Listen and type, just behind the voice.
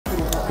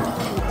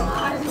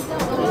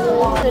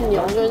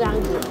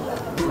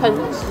很直。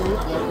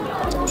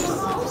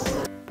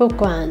不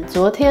管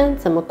昨天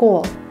怎么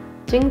过，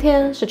今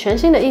天是全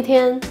新的一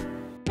天。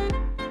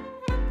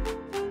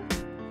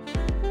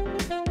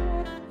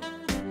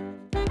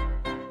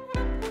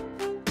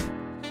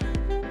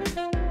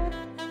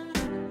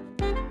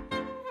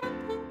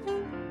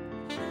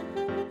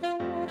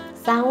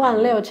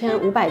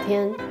36500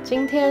天，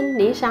今天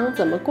你想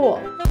怎么过？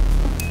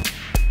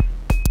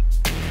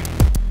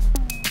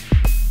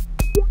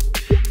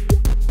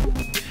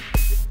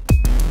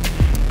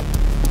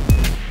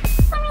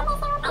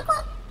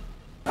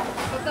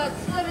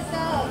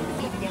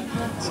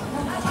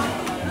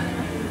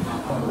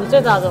你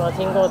最早怎么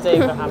听过这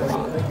个汉堡？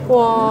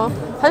我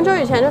很久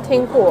以前就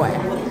听过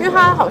因为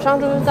它好像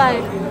就是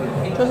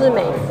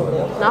美国，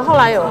然后后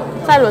来有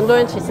在伦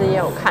敦其实也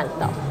有看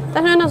到。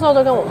但是那时候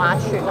都跟我妈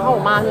去，然后我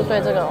妈就对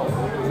这种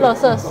垃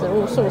圾食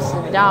物、素食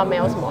比较没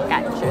有什么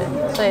感觉，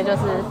所以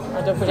她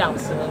就不想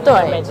吃，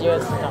对，没机会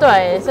吃到。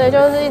对，所以就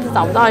是一直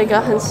找不到一个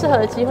很适合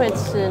的机会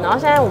吃。然后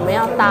现在我们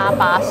要搭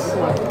巴士，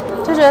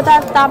就觉得在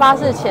搭巴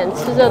士前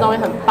吃这个东西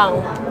很棒，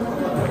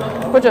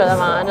不觉得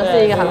吗？就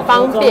是一个很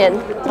方便。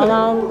常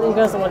常一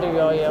个什么旅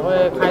游也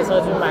会开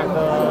车去买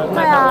个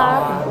麦当劳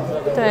啊。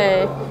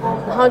对，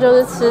然后就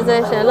是吃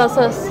这些垃圾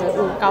食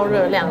物，高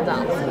热量这样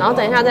子，然后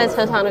等一下在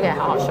车上就可以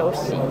好好休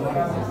息。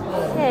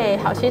耶，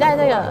好期待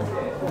这个！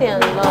点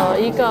了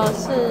一个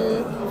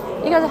是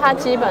它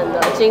基本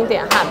的经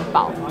典汉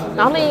堡，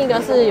然后另一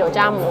个是有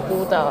加蘑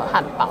菇的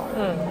汉堡，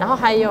然后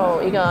还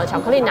有一个巧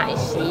克力奶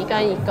昔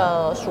跟一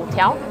个薯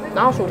条，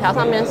然后薯条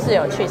上面是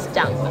有 cheese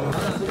酱的。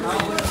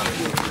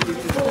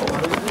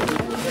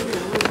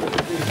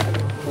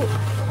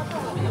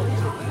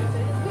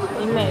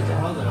挺美的。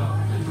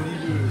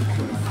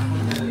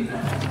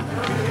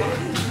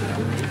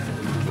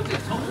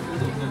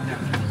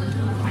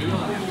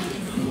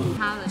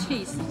它的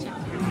cheese 酱，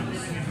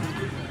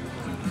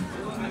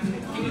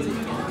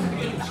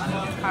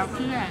好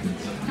吃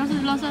就是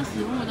垃圾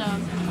食物的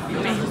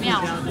美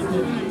妙。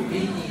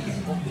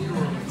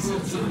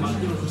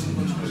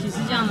起司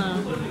酱呢？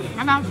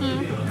要不要吃？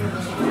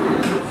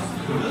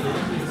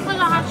味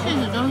道它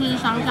cheese 就是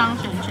香香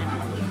咸咸。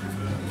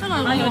这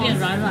个它有点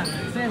软软的，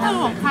所以它如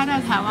果开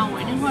在台湾，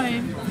我一定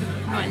会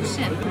沦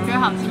陷。你觉得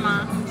好吃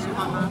吗？喜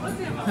欢吗？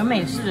很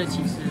美式的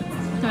起司。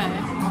对，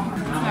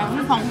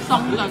是蓬松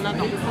的那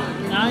种，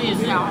然后也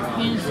是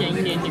偏咸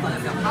一点点。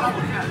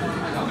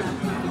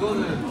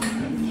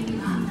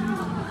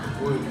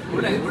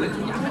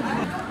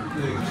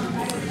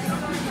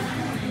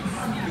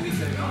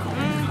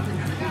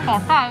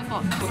好大一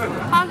个，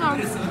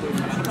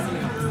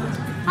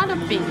它的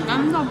饼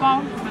跟肉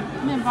包、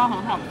面包很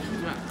好吃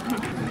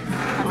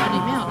感觉里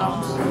面有东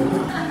西。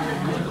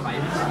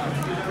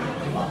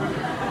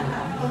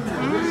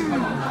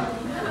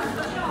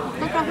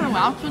这就是我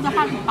要吃的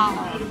汉堡。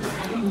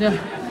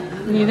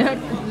你的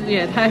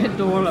也太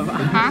多了吧？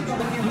啊，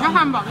你这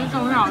汉堡最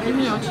重要，就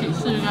是有起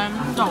司跟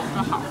肉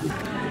就好。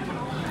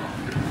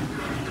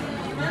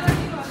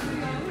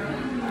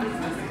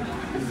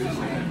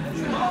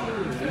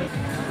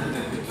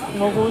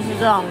蘑菇是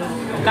这种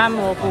干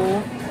蘑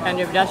菇，感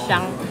觉比较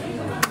香，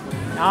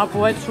然后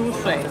不会出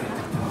水，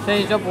所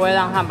以就不会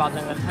让汉堡整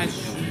个太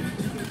湿。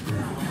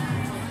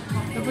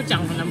要不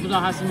讲可能不知道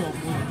它是蘑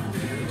菇。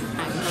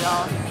好吃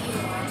哦。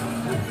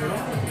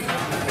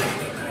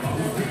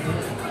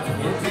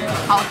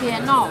好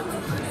甜哦，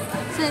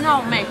是那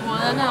种美国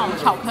的那种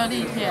巧克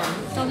力甜，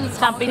就是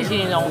像冰淇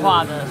淋融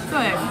化的。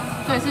对，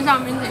是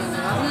像冰淇淋的，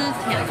就是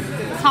甜，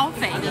超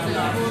肥的这个。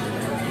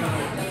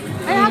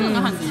而且它整个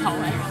很稠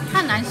它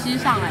很难吸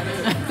上来，对不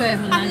对？对，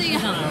很难吸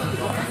上来。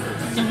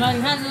整个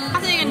你看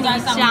它是一个泥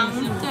浆，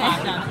对，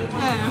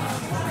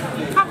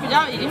它比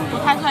较已经不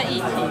太算液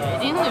体了，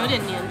已经是有点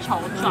粘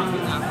稠状的。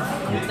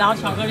然后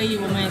巧克力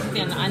我们也是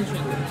点了安全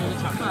的，就是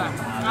巧克力。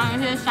然后有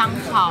一些香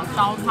草、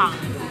焦糖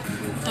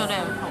这类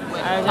的口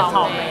味，还有一些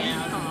草莓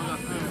啊什么的。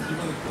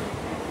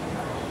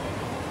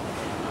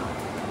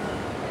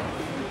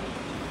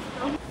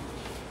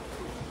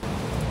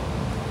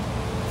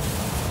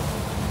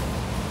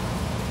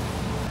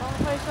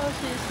会休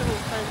息15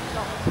分钟，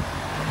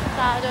大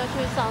家就去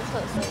上厕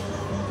所。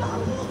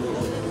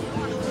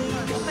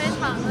非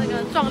常那个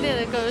壮烈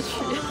的歌曲。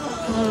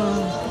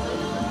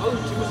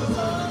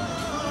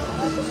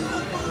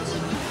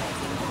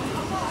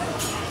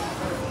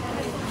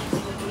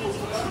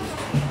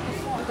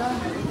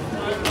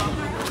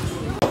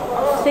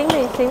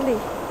行李。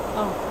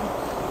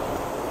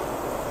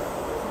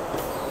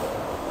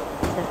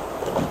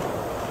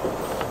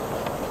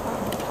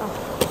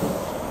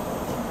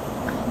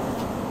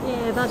耶，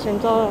到泉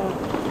州了。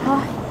好。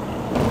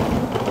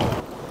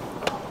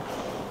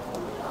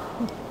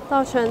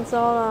到泉州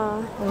了，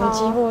我们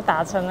几乎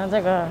达成了这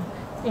个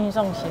运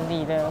送行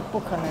李的不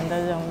可能的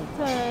任务。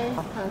对，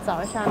想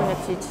找一下那个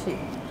机器。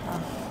好，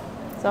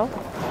走。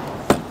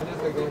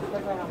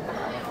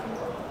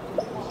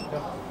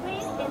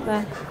对。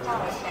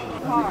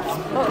哦，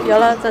有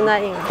了，正在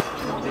印。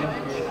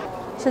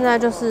现在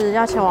就是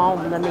要前往我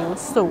们的民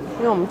宿，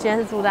因为我们今天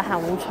是住在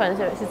韩屋村，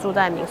所以是住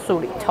在民宿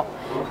里头。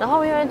然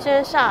后因为今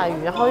天下雨，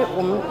然后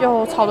我们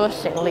又超多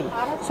行李，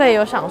所以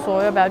有想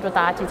说要不要就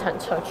搭计程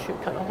车去，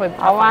可能会比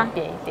较方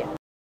便一点。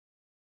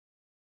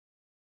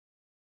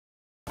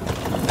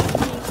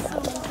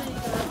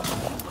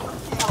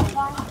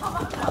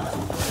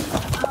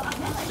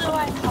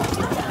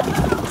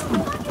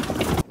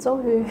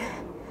终于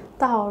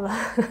到了，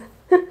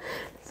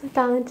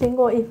刚刚经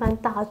过一番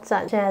大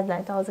战，现在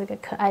来到这个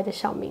可爱的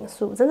小民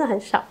宿，真的很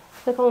小，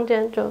这空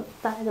间就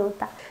大概这么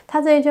大。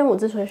它这一间我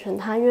之所以选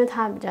它，因为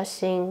它比较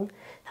新，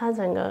它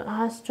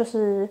就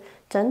是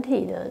整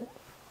体的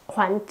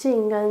环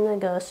境跟那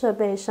个设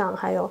备上，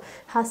还有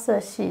它色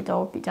系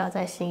都比较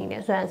再新一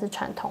点。虽然是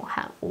传统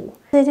韩屋，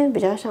这间比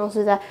较像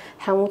是在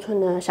韩屋村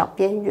的小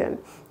边缘，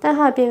但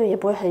它的边缘也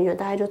不会很远，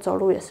大概就走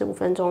路也是5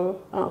分钟，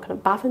可能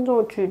8分钟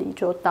的距离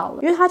就到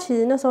了。因为它其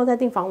实那时候在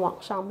订房网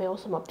上没有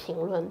什么评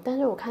论，但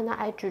是我看它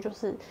IG 就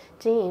是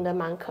经营的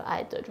蛮可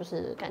爱的，就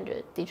是感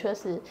觉的确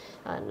是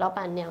老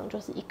板娘就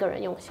是一个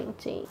人用心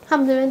经营。他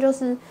们这边就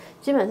是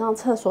基本上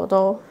厕所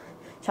都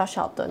小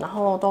小的，然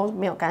后都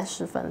没有干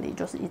湿分离，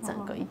就是一整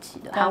个一起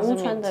的。韩屋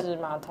村的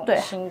马桶，对，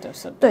新的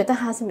设备，对，但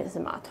它是免治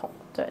马桶，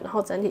对，然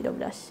后整体都比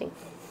较新，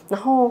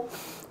然后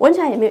闻起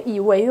来也没有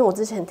异味，因为我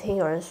之前听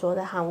有人说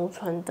在韩屋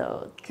村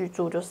的居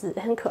住就是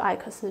很可爱，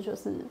可是就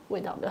是味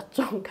道比较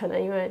重，可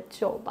能因为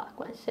旧吧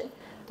管线，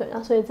对，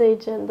那所以这一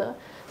间的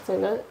整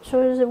个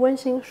就是温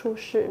馨舒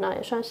适，那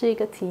也算是一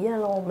个体验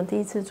咯。我们第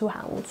一次住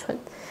韩屋村，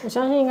我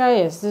相信应该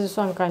也是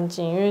算干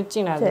净，因为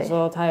进来的时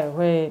候他也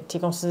会提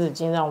供湿纸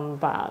巾，让我们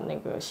把那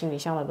个行李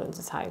箱的轮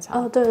子擦一擦。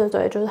对对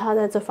对，就是他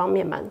在这方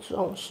面蛮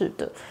重视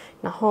的。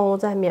然后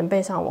在棉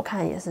被上，我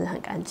看也是很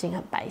干净、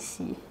很白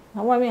皙。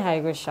然后外面还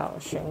有一个小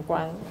玄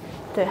关，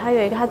对，还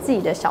有一个他自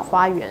己的小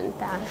花园，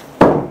大家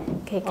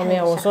可以看一下。没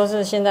有，我说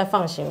是现在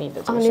放行李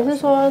的这个。你是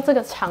说这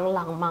个长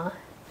廊吗？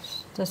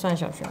这算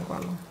小玄关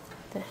吗？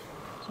对，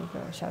这个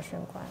小玄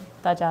关，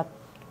大家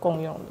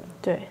共用的。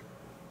对，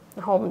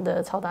然后我们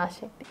的超大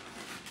行李。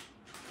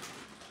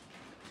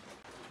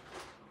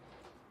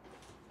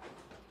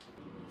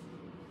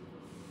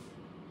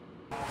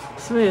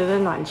是不是有在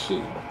暖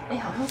气？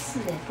好像是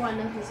不然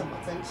那是什么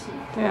蒸汽？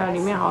对啊，里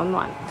面好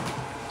暖。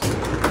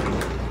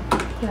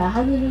对啊，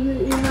它就是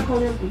因为它空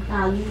间不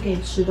大，就是可以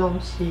吃东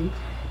西，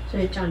所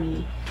以叫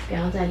你不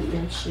要在里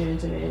面吃，因为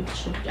这边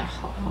吃比较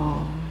好。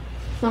哦。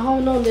然后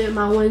弄得也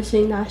蛮温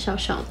馨的，小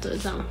小的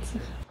这样子。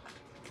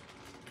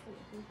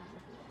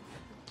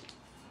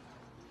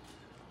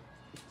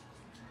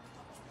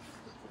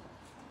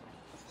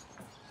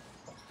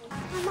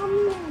猫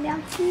咪凉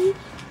席。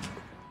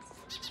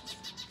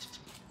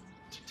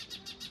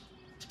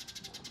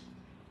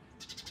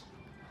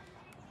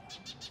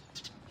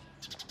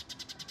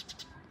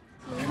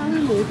它是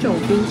母酒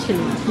冰淇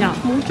淋，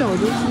母酒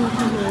就是他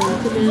们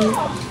这边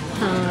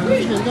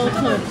全州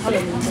特色的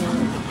酒。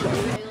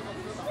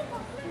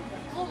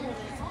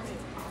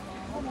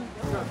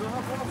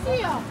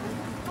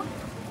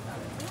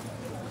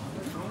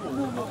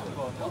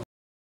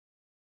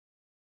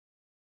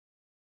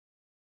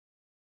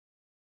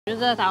我觉得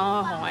在台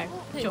湾会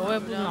红酒味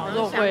不浓，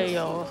肉会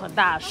有很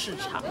大的市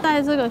场。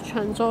在这个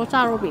全州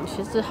炸肉饼，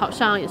其实好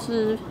像也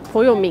是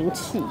颇有名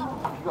气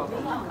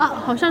啊，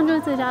好像就是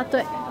这家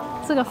对，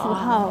这个符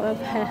号要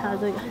配它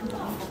这个，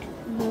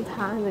就是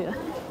它这个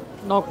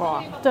logo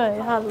啊，对，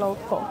它的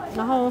logo，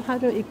 然后它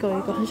就一个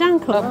一个，很像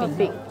可乐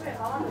饼。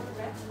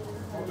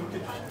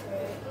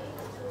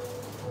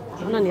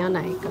那你要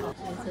哪一个？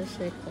这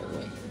些口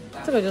味。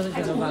这个就是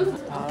全州拌饭，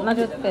好，那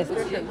就 best。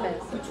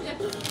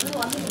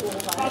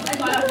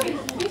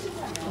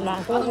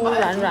软乎乎、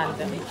软软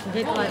的，你可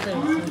以坐在这里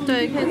吃。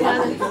对，可以坐在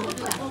这里。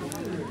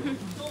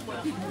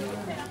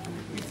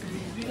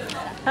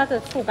它的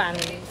触感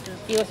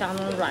比我想象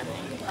中软。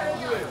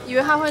以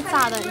为它会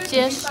炸的很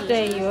结实。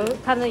对，以为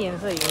看这颜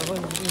色，以为会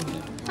很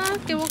硬。它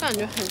给我感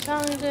觉很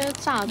像那些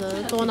炸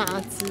的多拿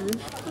滋，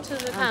试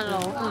试看喽。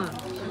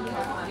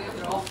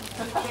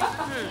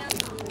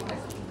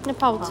那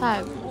泡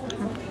菜。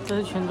这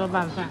是全州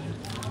拌饭。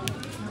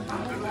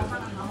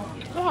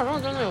我好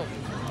像真的有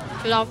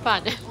吃到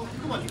饭哎。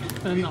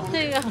真的。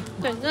这个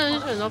对，真的是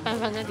全州拌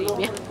饭在里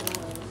面。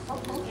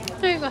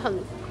是一个很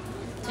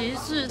极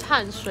致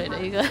碳水的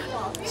一个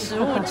食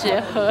物结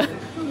合，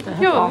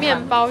又有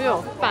面包又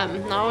有饭，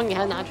然后你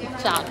还拿去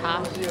炸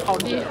它，好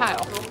厉害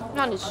哦！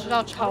让你吃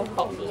到超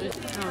饱的，很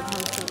有特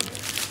色。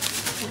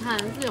你看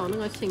是有那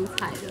个青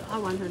菜的，它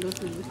完全就是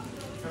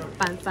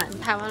拌饭。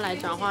台湾来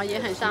讲的话，也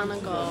很像那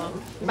个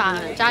把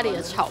家里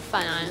的炒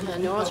饭啊，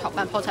牛肉炒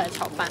饭、泡菜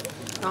炒饭，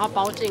然后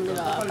包进那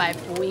个百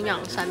福营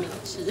养三明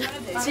治，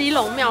基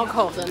隆庙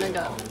口的那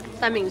个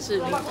三明治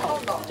里头，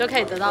就可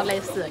以得到类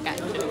似的感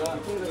觉。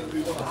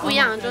不一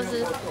样就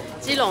是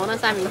基隆那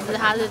三明治，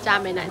它是加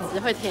美乃滋，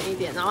会甜一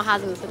点，然后它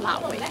这个是辣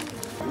味。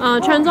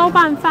泉州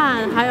拌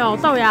饭还有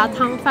豆芽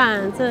汤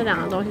饭这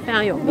两个东西非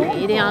常有名，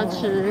一定要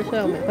吃，所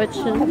以我们也会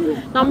吃。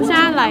那我们现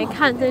在来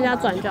看这家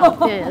转角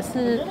店，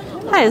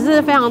它也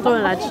是非常多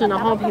人来吃，然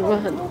后评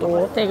论很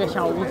多。这个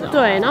小屋子。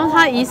对，然后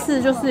它疑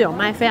似就是有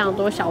卖非常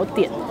多小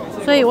点，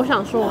所以我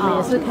想说我们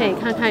也是可以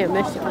看看有没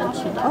有喜欢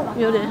吃的，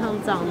有点像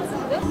这样子，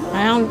好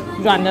像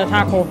软的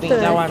taco饼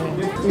在外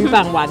面，鱼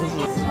板丸子，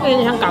有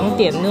点像港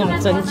点那种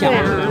蒸饺。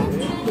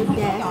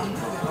对啊。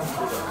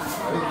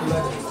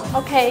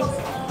OK。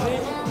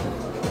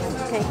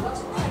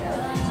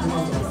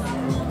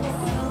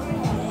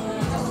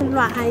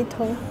乱按一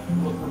通，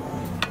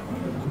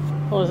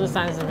或者是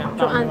30秒，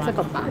就按这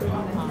个吧，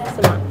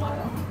是吗？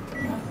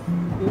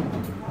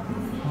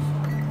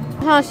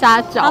像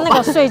虾饺，他那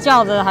个睡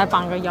觉的还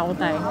绑个腰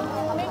带，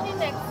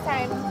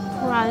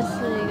突然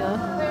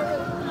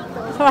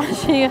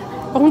是一个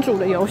公主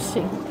的游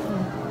行，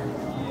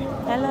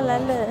来了，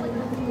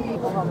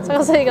这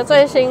个是一个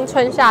最新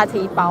春夏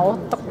提包，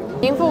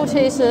名副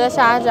其实的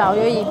虾饺，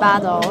有尾巴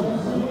的哦。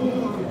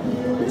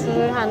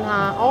看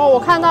它哦，我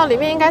看到里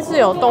面应该是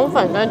有冬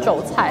粉跟韭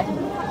菜，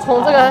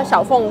从这个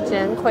小缝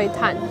间窥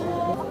探，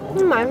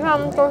蛮像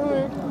都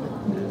是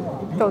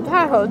韭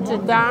菜盒子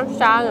加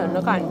虾仁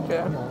的感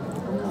觉，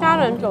虾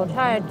仁韭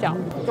菜饺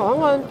有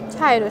那个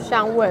菜的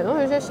香味，然后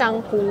有些香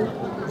菇。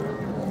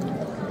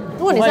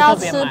如果你是要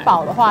吃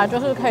饱的话，就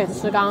是可以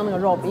吃刚刚那个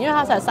肉饼，因为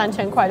它才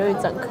3000块就一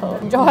整颗，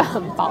你就会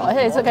很饱，而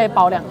且一次可以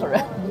饱2个人。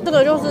这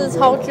个就是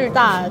超巨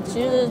大的，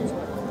其实。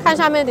看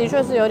下面的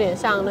确是有点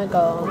像那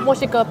个墨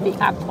西哥饼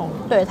taco，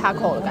 对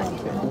taco 的感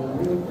觉。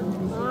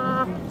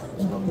啊，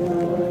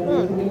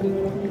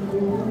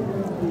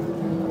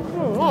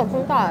很好吃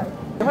到，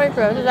你会觉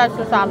得是在吃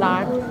沙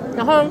拉，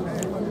然后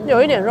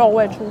有一点肉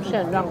味出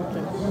现这样子。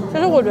其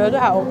实我觉得这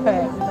还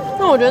OK。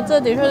那我觉得这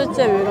的确是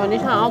介于一个你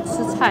想要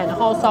吃菜，然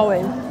后稍微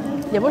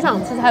也不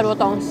想吃太多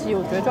东西，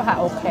我觉得就还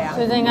OK 啊。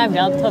所以这应该比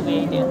较特别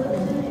一点。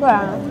对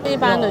啊，一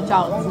般的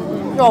饺子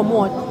肉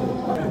末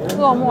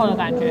的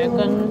感觉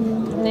跟。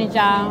那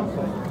家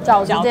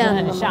饺子店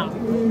很像，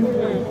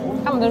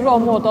他们的肉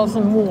末都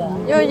是末，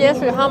因为也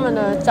许他们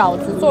的饺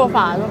子做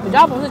法比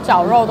较不是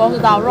绞肉，都是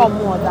到肉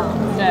末这样，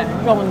对，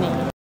肉泥。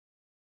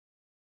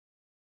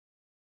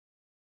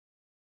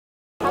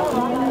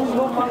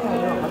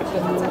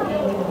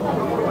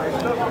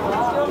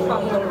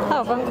它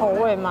有分口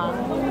味吗？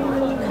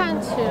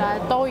看起来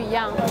都一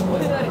样，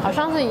好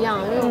像是一样，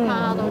因为我看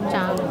它都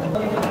加了。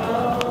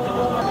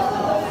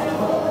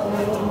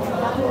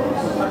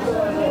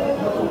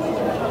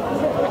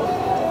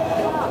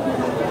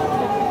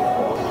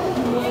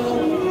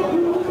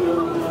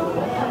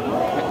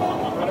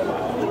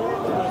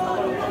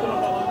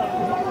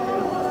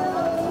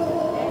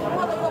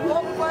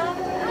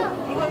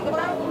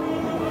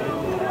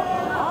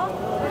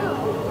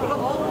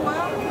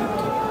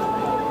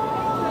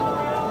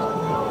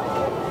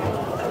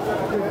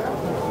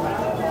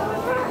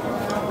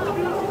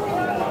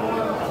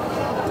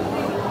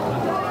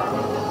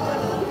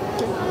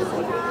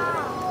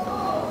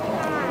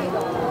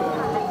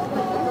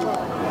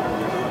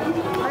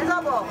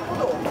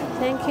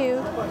Thank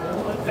you.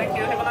 Thank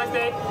you. Have a nice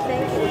day.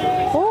 Thank you.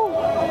 哦，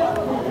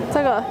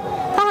这个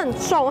它很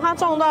重，它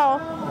重到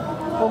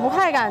我不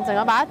太敢整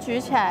个把它举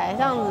起来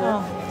这样子，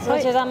而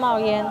且在冒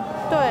烟。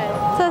对，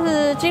这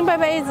是金贝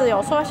贝一直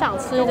有说想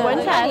吃的，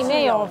闻起来里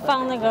面有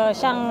放那个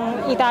像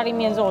意大利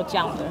面肉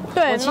酱的。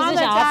对，我其实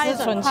想要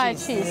吃纯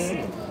起司，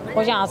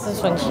我想要吃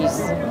纯起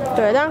司。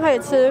对，大家可以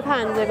吃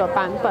看这个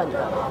版本的，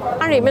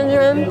它里面这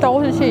边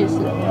都是起司。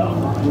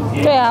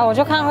对啊，我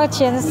就看会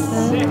牵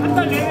丝，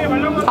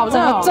好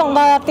重哦，重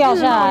到要掉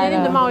下来了，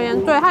一直冒烟。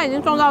对，它已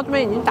经重到这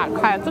边已经打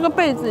开了，这个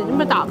被子已经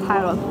被打开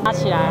了，拿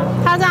起来。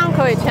它这样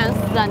可以牵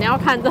丝啊，你要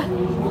看这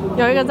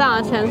有一个这样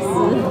的牵丝。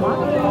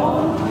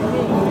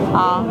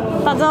好，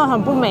但真的很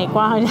不美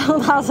观，很像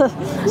他的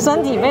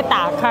身体被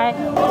打开。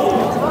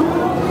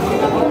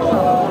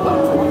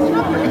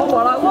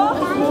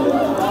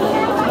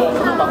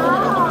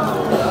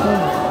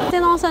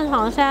电动盛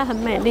场现在很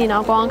美丽，然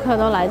后观光客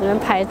都来这边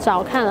拍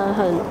照，看了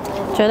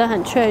觉得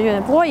很雀跃。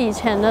不过以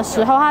前的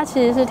时候，它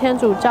其实是天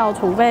主教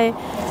徒被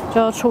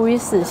就处以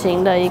死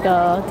刑的一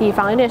个地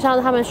方，有点像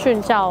是他们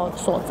殉教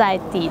所在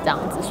地这样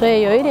子，所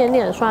以有一点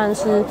点算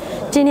是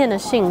纪念的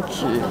性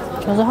质。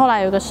可是后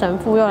来有一个神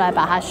父又来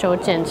把它修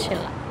建起来。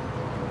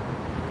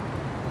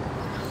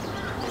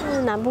这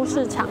是南部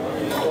市场。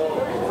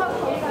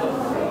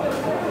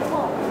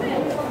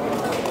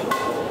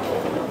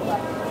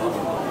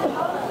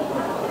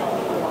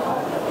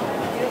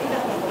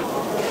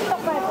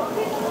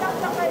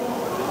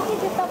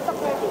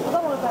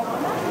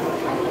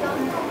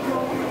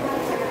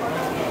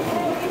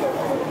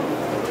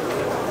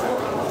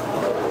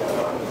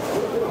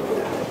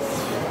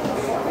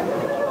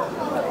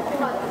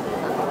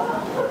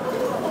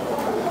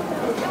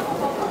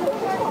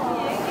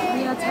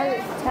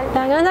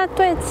两个人在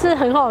对峙，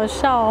很好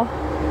笑哦，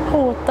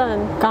互瞪。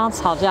刚刚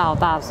吵架好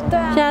大声。对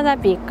啊。现在在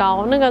比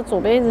高，那个左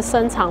边一直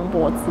伸长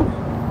脖子。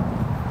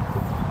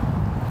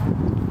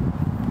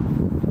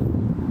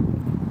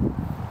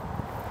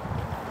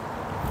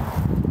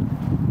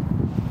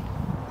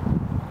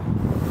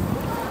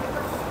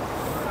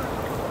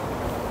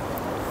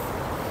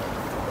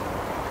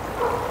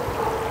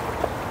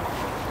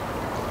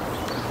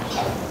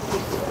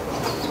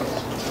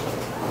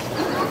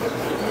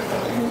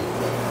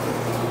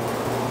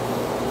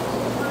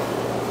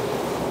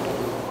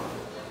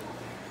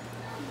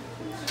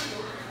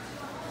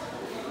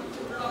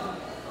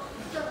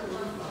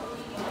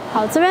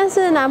好，这边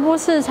是南部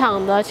市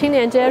场的青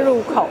年街入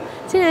口。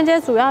青年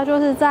街主要就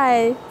是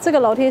在这个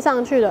楼梯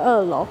上去的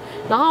2楼，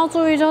然后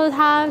注意就是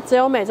它只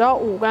有每周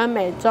5跟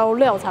每周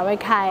6才会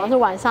开，然后是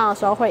晚上的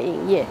时候会营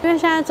业。因为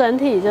现在整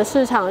体的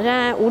市场现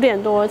在5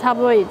点多，差不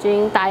多已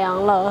经打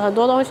烊了，很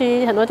多东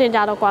西很多店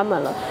家都关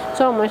门了，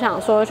所以我们想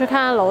说去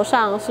看看楼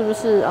上是不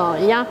是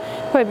一样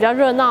会比较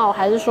热闹，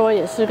还是说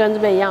也是跟这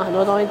边一样很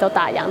多东西都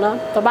打烊呢？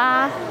走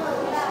吧。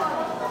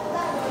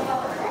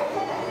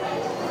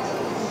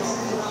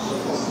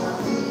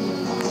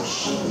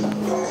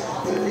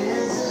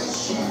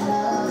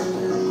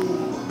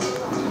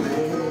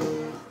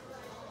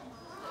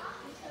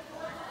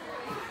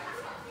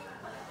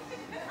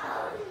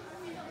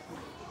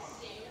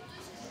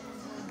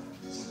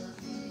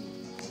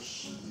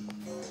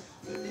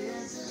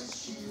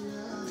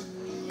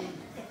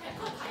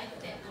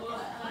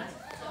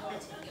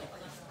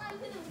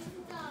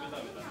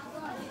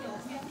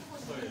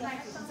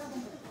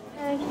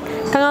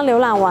刚刚浏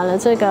览完了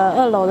这个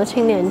2楼的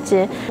青年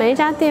街，每一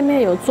家店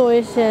面有做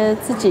一些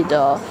自己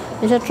的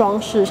一些装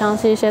饰，像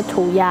是一些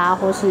涂鸦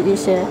或是一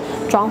些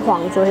装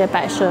潢，做一些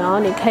摆设，然后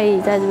你可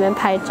以在这边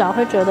拍照，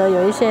会觉得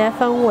有一些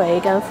氛围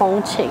跟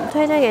风情，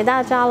推荐给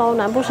大家喽。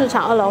南部市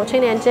场2楼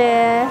青年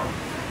街。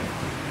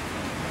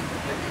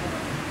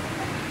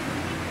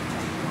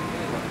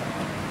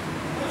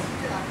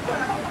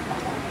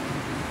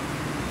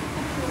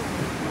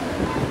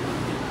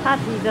他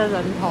提着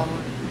人头，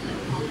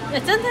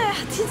真的呀，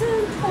提着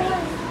人头，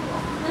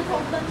人头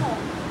灯笼，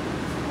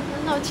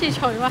人头气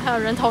球以外还有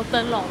人头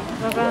灯笼，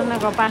就跟那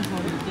个伴手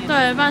礼店，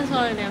对，伴手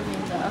礼联名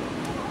的，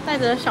戴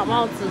着小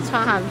帽子，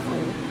穿韩服。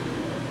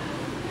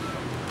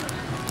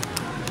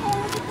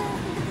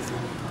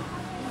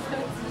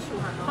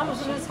他们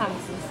是不是产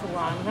紫薯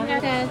啊？你看，应该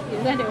现在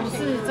也在流行。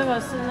是这个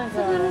是那个，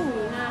这是露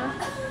营啊，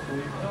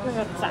那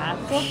个炸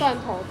多断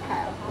头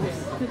台哦，不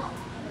是。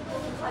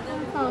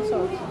放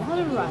手机，它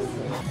是软的。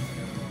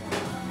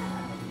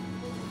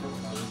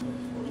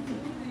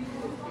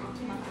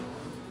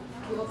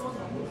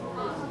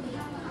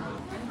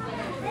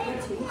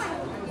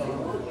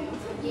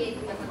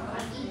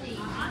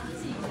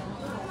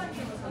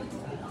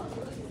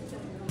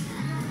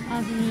他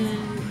是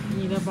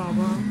你的宝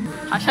宝，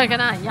好像跟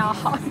他很要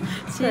好。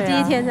其实第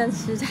一天在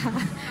吃它，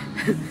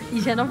以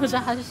前都不知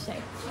道他是谁。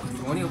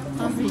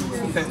他是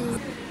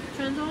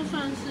泉州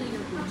算是一个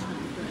古城，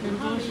泉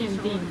州限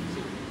定，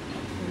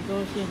泉州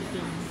限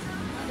定。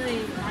对，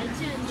来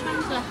见穿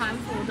着韩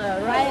服的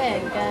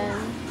Ryan 跟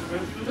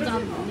不知道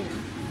怎么念。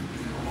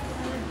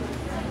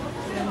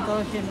泉州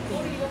限定。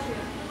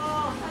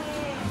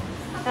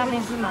下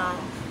面是吗？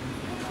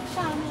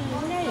下面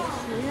应该也是，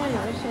因为有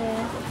一些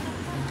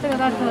这个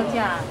在特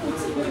价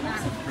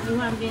，1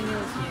万变6000。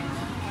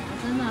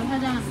真的特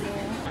价很多。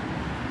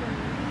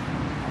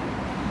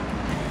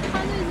它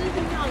这只是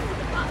庙宇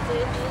的吧？这一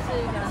只是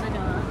一个那个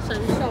神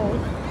兽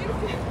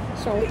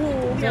守护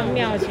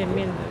庙前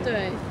面的。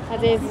对，它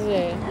这一只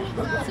哎，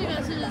这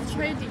个是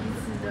吹笛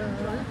子的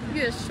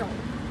乐手。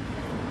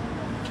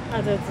它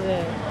这只哎，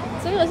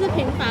这个是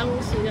平凡无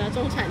奇的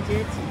中产阶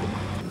级。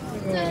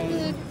这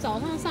是早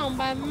上上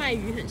班卖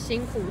鱼很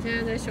辛苦，现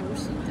在在休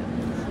息的。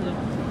是，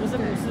不是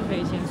股市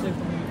赔钱睡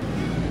公寓。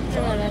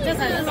这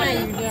才是卖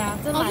鱼的啊！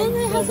真的，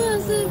他真的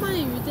是卖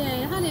鱼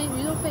的，他连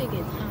鱼都备给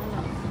他了。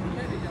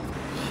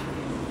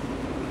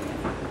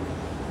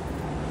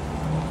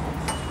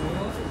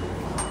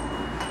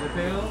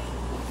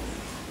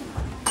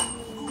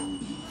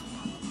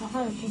然后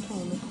还有不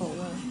同的口味，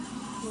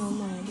牛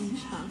奶、绿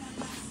茶、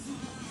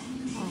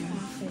咖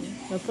啡，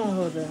有综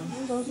合的，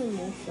都是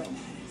母酒。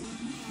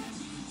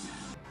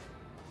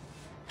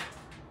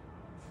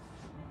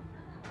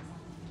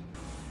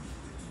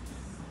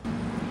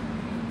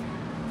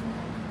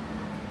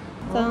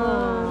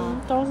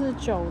都是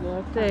酒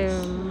的，对，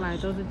买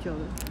都是酒的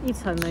，1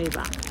层而已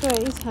吧。对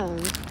，1层。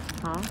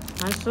好，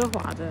蛮奢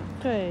华的。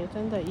对，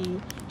真的以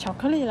巧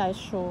克力来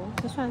说，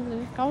这算是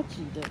高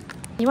级的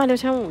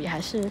，16500也还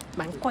是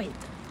蛮贵的。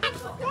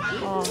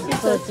哦，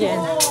射箭，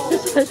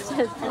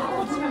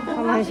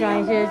他们很喜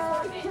欢一些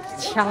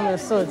枪的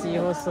设计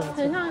或设计。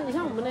很像，你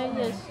像我们那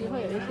夜市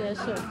会有一些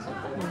设计。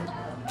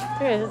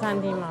这个也是餐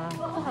厅吗？这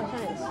好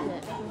像也是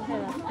哎，我们可以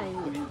来看一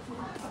眼。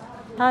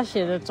他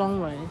写的中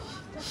文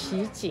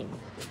喜景，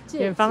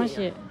远方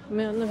写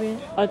没有那边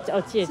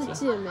借景，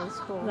借没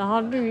错。然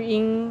后绿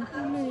荫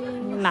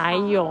乃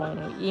永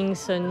英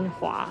生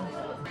华，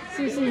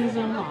是不是英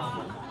生华？好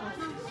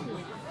像是。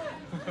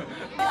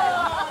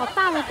好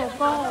大的狗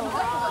狗哦！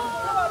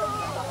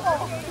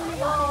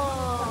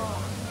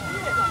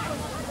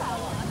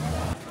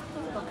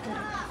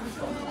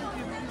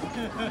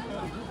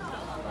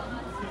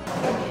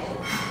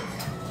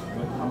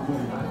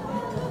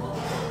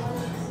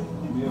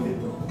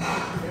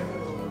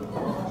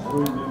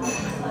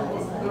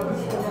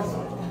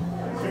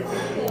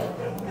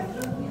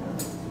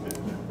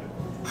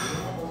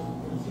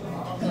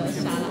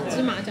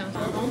芝麻酱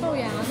黄豆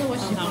芽是我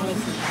喜欢的，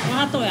因为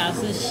它豆芽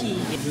是细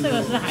一点，这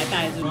个是海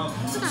带是吗？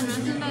这感觉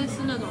是类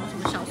似那种什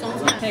么小松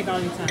菜，配高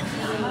丽菜，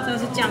这个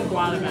是酱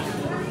瓜的感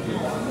觉。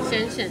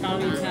咸咸的高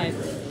丽菜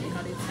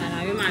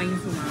啦，有马铃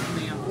薯吗？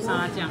没有，沙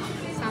拉酱。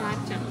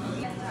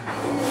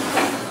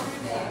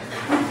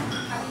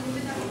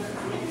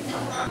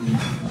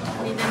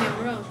你的牛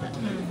肉的，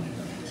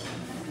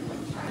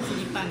是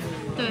一半的。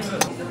对。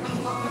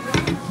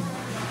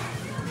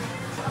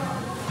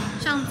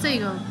像这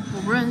个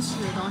我不认识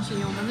的东西，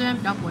我们这边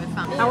比较不会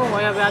放。他问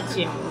我要不要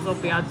剪，我说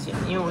不要剪，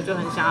因为我就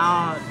很想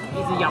要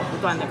一直咬不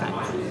断的感觉。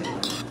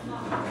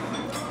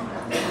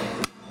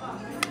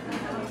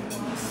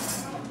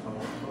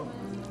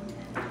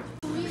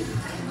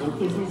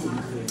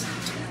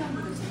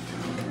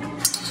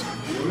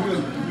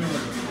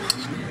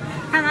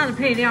看它的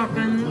配料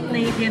跟那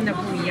一天的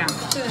不一样，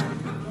对，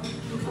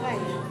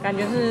感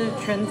觉是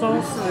全州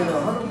市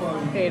的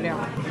配料。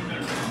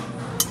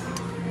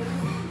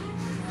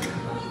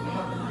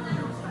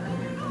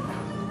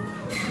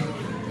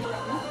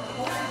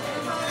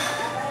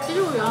其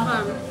实我原本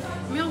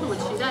没有什么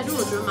期待，就我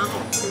觉得蛮好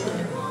吃的。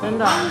真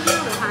的。因为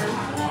我还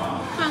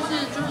算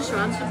是就是喜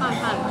欢吃拌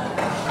饭，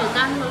简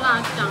单的辣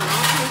酱，然后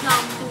配上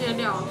这些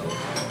料，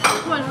很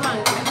混乱，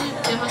可是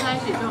结合在一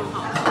起就很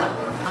好吃。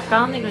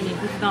刚刚那个你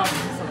不知道是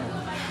什么？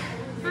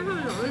它上面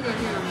有一点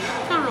点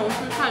像柔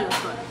丝菜的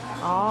粉，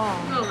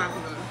那个感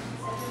觉，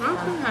然后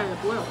吃起来也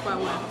不会有怪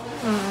味。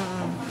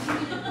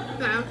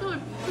对啊，这个是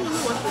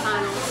我喜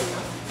欢的东西，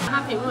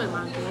它评论也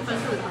蛮多，分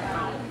数也很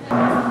高。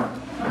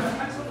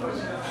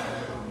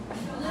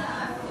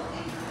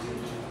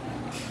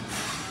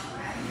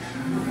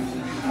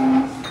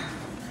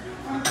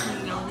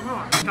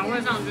调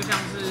味上就像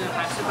是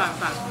海式拌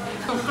饭，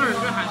我个人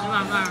对海式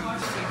拌饭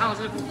喜好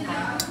是普通，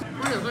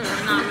我有时候也会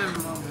纳闷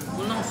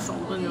不弄熟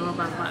的牛肉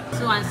拌饭。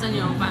吃完生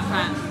牛肉拌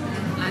饭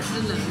来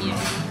吃冷面，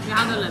因为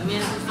它的冷面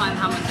是算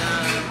他们的，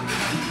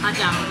他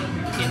讲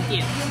甜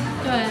点，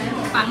对，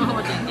饭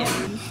后甜点，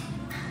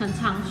很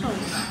长寿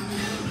的，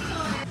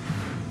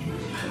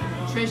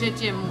缺一些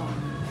芥末，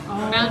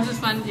刚刚是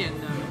酸甜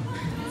的，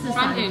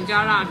酸甜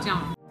加辣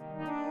酱。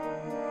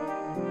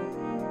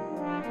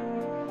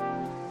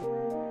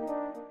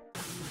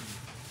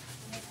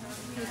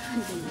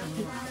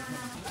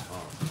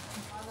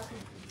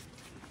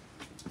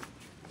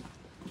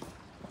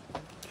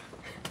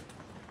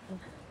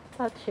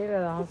它切了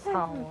然后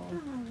炒哦，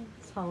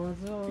炒了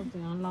之后怎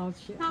样捞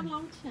起来？它捞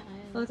起来，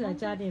捞起来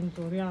加点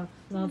佐料，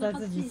然后再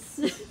自己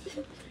吃。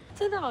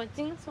真的好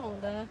惊悚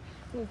的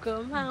骨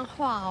骼漫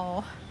画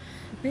哦！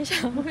没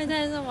想到会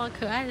在这么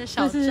可爱的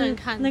小镇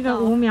看到那个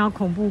5秒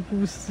恐怖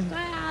故事。对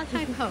啊，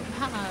太可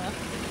怕了。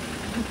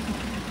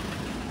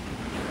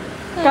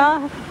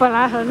刚本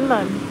来很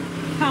冷，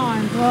看完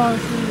之后是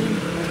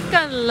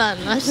更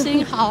冷了，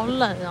心好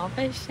冷哦，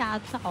被吓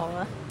到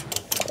了。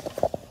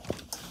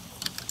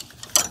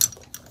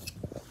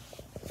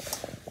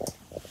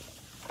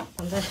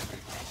我在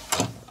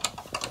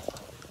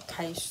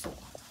开锁，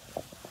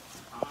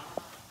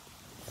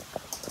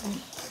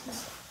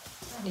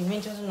里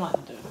面就是暖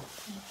的。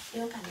没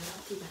有感觉到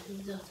地板是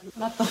热的吗？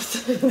那都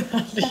是哪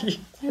里？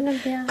在那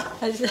边啊，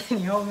还是在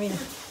你后面？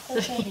在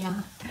这里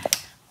啊。